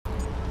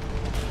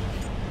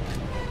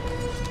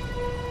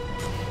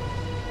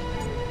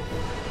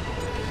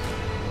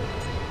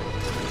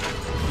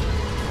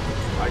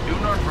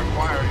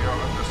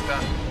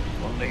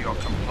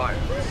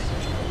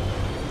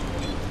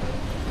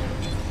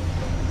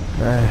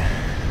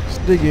Let's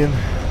dig in.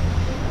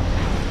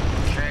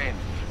 Change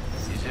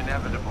is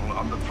inevitable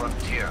on the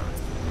frontier.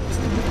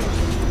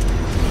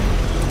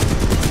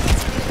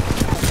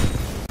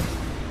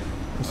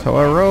 That's how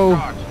I roll.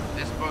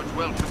 This bodes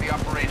well for the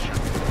operation.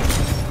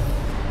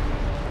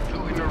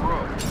 2 in a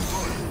row.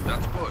 Good.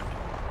 That's good.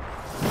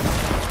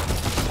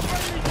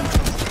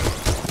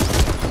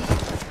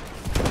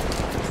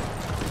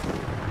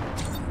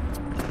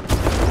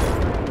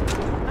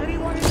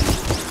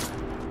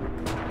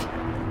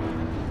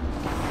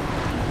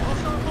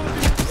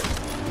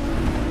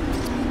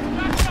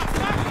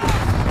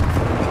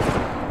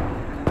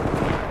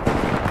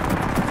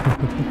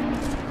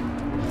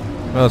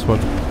 Oh, that's fun.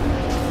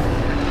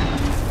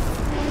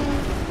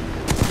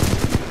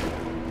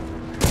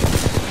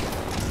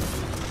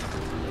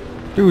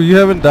 Dude, you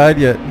haven't died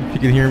yet, if you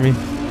can hear me.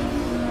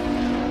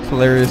 It's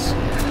hilarious.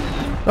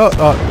 Oh,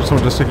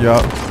 someone just took you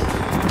out.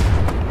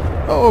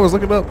 Oh, I was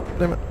looking up.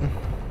 Damn it.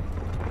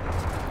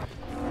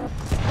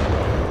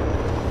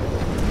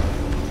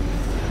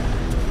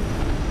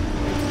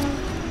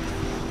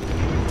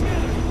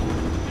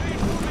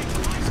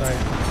 Sorry.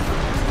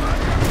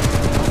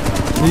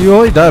 You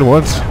only died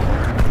once.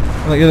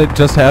 Like it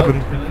just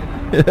happened. Oh,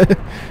 really?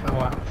 Oh,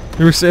 wow.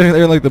 You were standing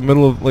there in like the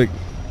middle of like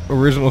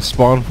original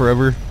spawn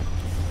forever.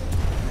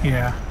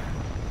 Yeah.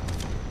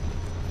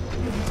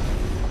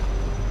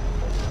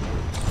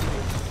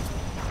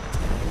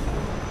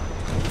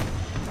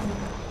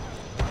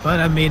 But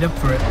I made up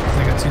for it because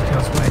I got 2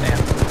 kills right now.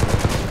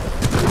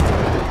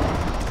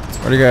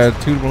 Already got a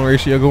 2-to-1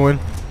 ratio going.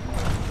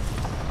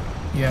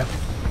 Yeah,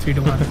 3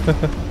 to 1.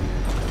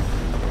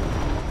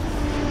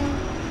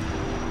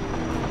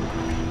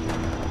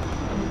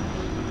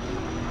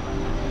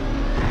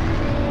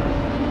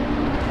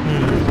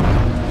 Hmm.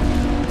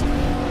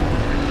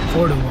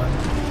 4 to 1.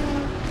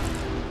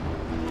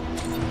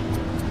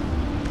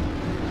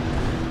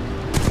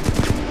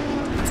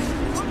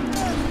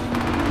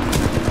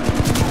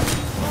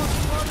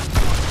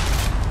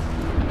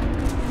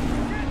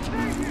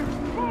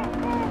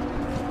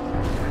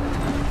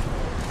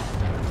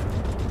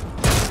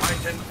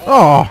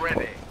 Oh,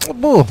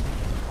 bull.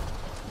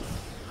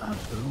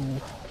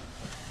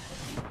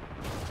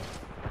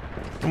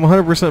 I'm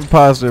 100%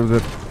 positive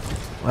that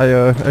I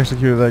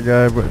executed that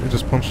guy, but I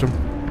just punched him.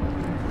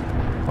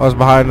 I was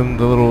behind him,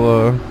 the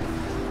little,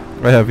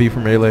 I have V for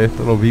melee, the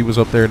little V was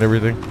up there and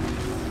everything.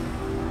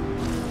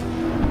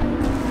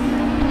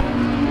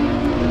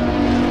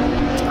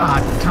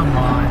 Ah, come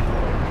on.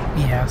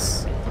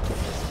 Yes.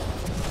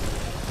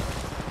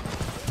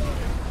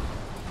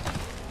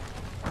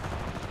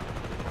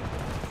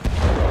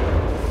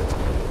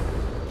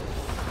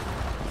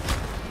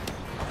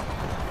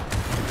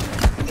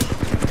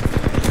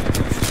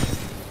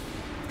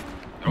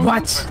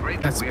 What?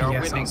 That's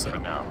BS also.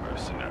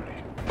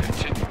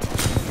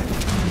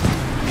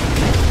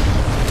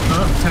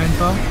 Oh,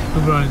 Titanfall? Who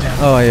brought it down?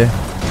 Oh, yeah.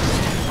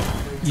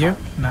 You?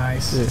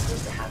 Nice. Yeah.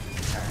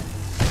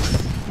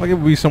 Like it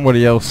would be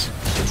somebody else.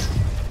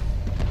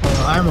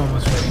 Well, I'm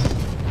almost ready.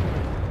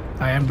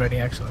 I am ready,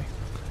 actually.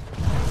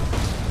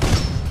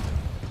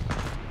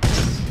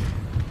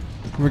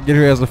 Get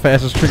who has the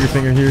fastest trigger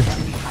finger here.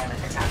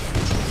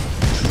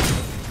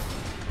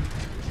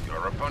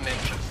 Your opponent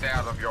should stay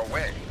out of your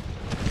way.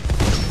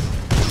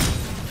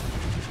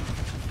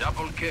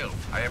 Double kill.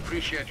 I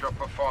appreciate your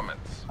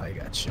performance. I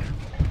got you.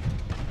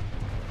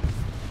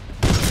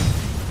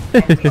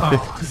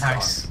 Oh,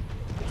 nice.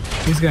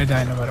 He's gonna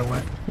die no matter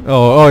what.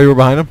 Oh, you were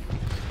behind him?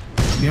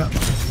 Yep.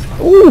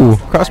 Ooh,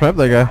 cross map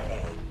that guy.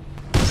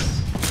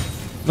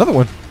 Another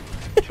one.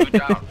 2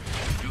 down.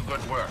 Do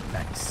good work.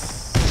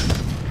 Nice.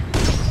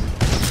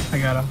 I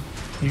got him.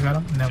 You got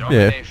him? No.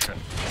 Yeah. Domination.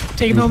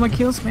 Taking all my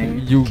kills, man.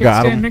 You Can't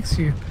got stand him. next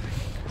to you.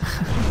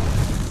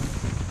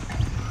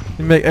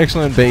 You make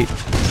excellent bait.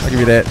 I'll give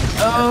you that.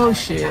 Oh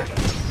shit.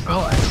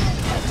 Oh, I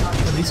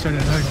at least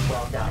started hurting.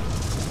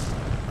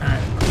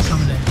 Alright,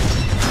 coming in.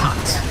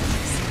 Hot.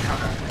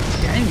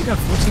 Dang, you got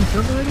 14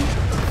 kills already?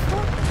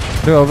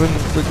 No, I've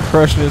been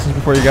crushing this since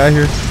before you got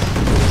here.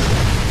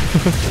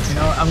 You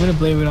know, I'm gonna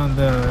blame it on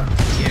the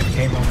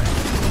AFK moment.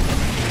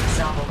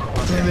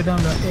 Blame it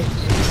on the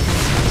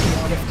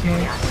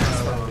AFK.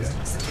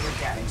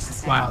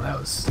 Wow, that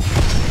was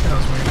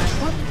weird.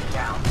 What?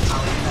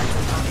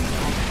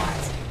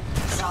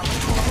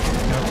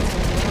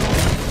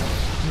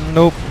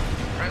 Nope.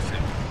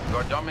 Impressive.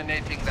 You're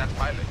dominating that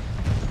pilot.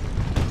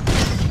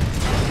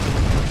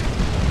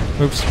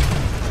 Oops.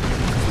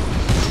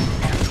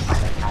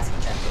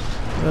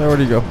 Where'd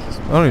he go?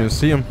 I don't even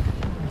see him.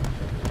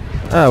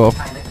 Ah, well.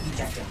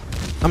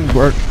 I'm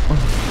work.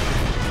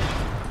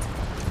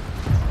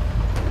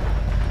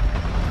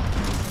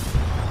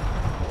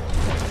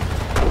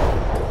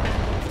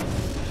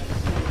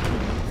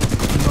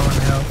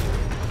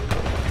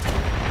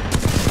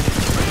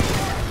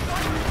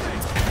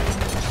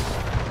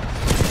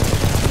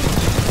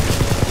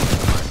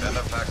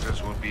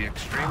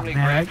 Man,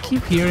 I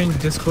keep hearing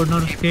Discord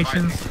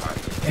notifications,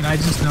 and I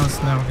just know it's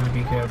never gonna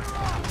be good.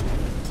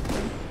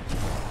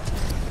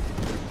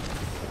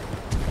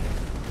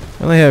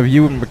 I only have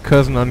you and my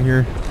cousin on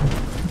here.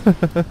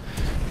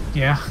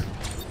 Yeah.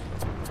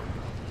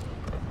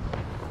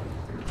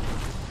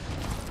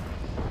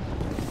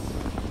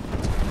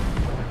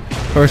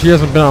 Of course, he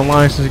hasn't been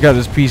online since he got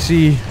his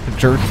PC. The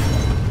jerk.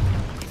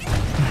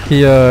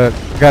 He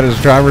got his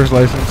driver's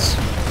license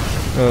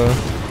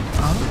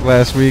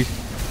last week,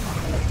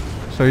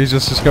 so he's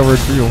just discovered,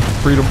 you know,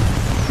 freedom.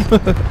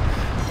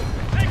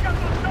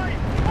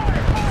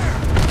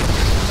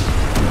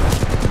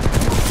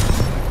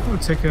 We'll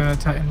take a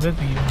Titan with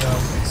me, even though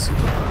it's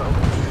super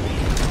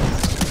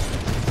low.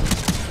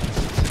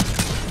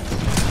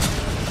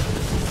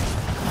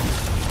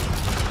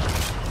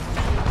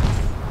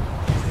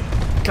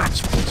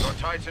 Gotcha. Your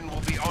Titan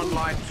will be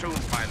online soon,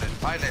 pilot.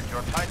 Pilot,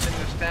 your Titan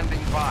is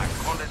standing by.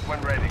 Call it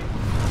when ready.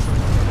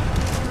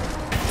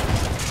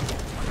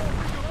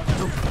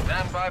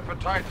 Stand by for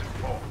Titan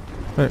 4.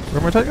 Wait,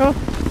 where am I taking off?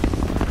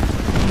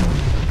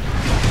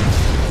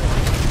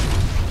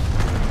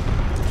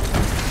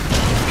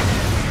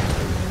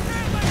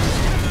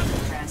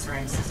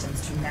 Transferring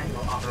systems to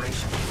manual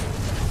operation.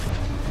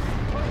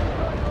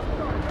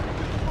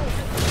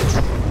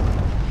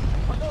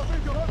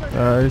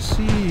 I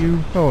see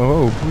you.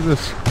 Oh, who's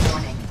this?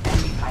 Warning,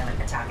 enemy pilot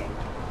attacking.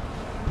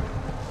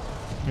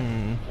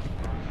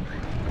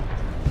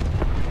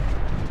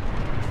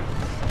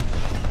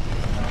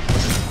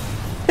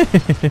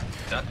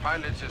 That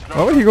pilot is not.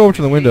 Why would he go over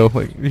to the window?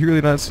 Like, did he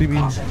really not see me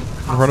in Caution,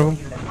 front of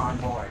him? unit on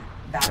board.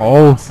 Battery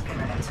Oh. loss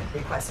imminent.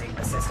 Requesting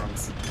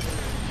assistance.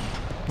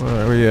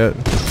 Alright, where you at?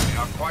 We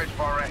are quite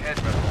far ahead,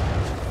 but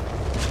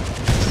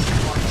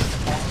Warning,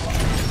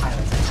 enemy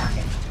pilot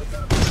attacking.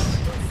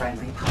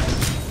 Friendly pilot.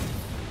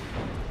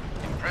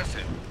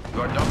 impressive.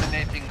 You are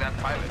dominating that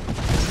pilot.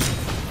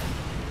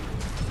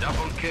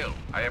 Double kill.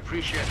 I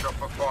appreciate your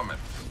performance.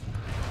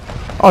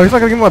 Oh, he's not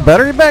gonna give me my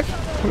battery back?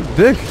 What a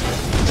dick.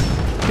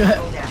 No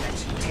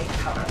damage. Take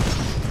cover. I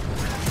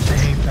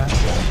hate that.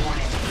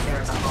 Warning,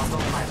 there is a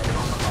hostile pilot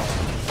on the hull.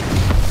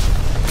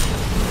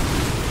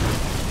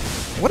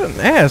 What an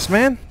ass,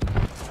 man.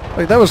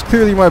 Like, that was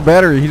clearly my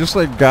battery. He just,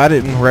 like, got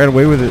it and ran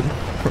away with it.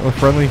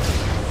 Friendly.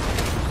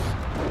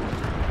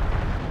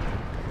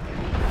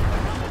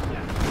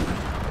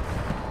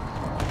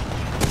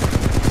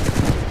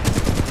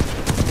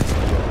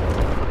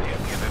 We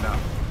have given up.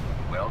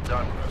 Well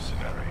done,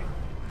 mercenary.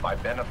 My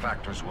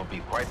benefactors will be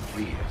quite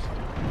pleased.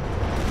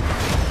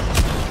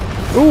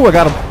 Ooh, I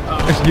got him.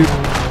 Execute.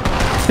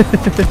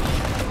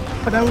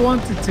 But I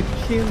wanted to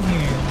kill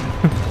him.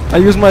 I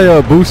used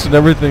my boost and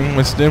everything,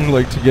 my stim,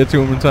 like, to get to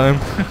him in time.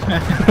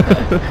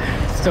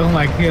 Stole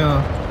my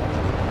kill.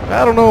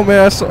 I don't know, man.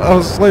 I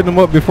was lighting him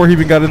up before he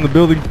even got in the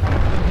building.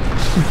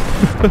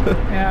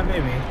 Yeah,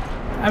 maybe.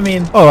 I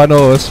mean, Oh, I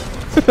know us.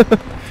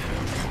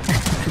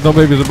 No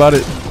babies about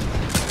it.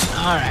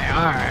 alright.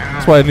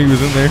 That's why I knew he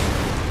was in there.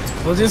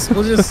 We'll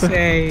just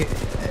say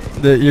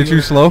That you're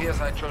too slow? Yes,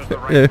 I chose the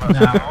right Yeah. person.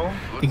 no,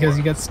 Good because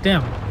you work. got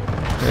stem.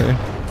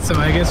 Yeah. So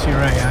I guess you're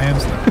right. I am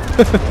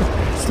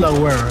slow.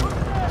 Slower.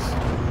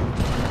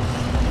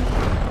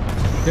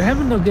 You're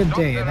having no good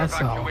day, that's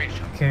all.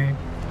 Evacuation. Okay.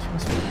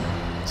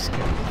 Just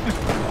kidding.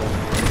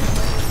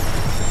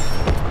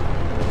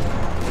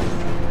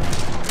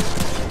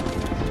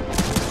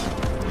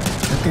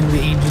 I think the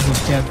Angels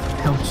of Death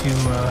helped you.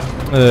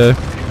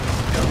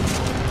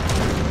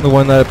 The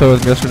one that I played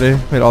with yesterday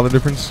made all the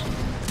difference.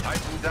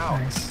 Titan down.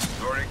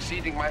 Nice. You're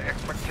exceeding my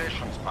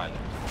expectations, pilot.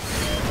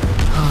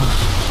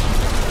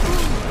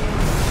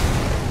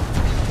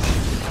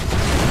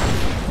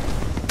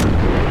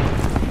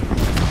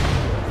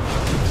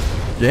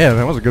 Yeah,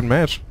 that was a good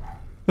match.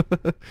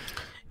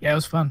 Yeah, it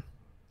was fun.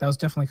 That was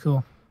definitely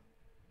cool.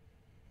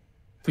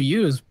 For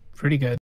you, it was pretty good.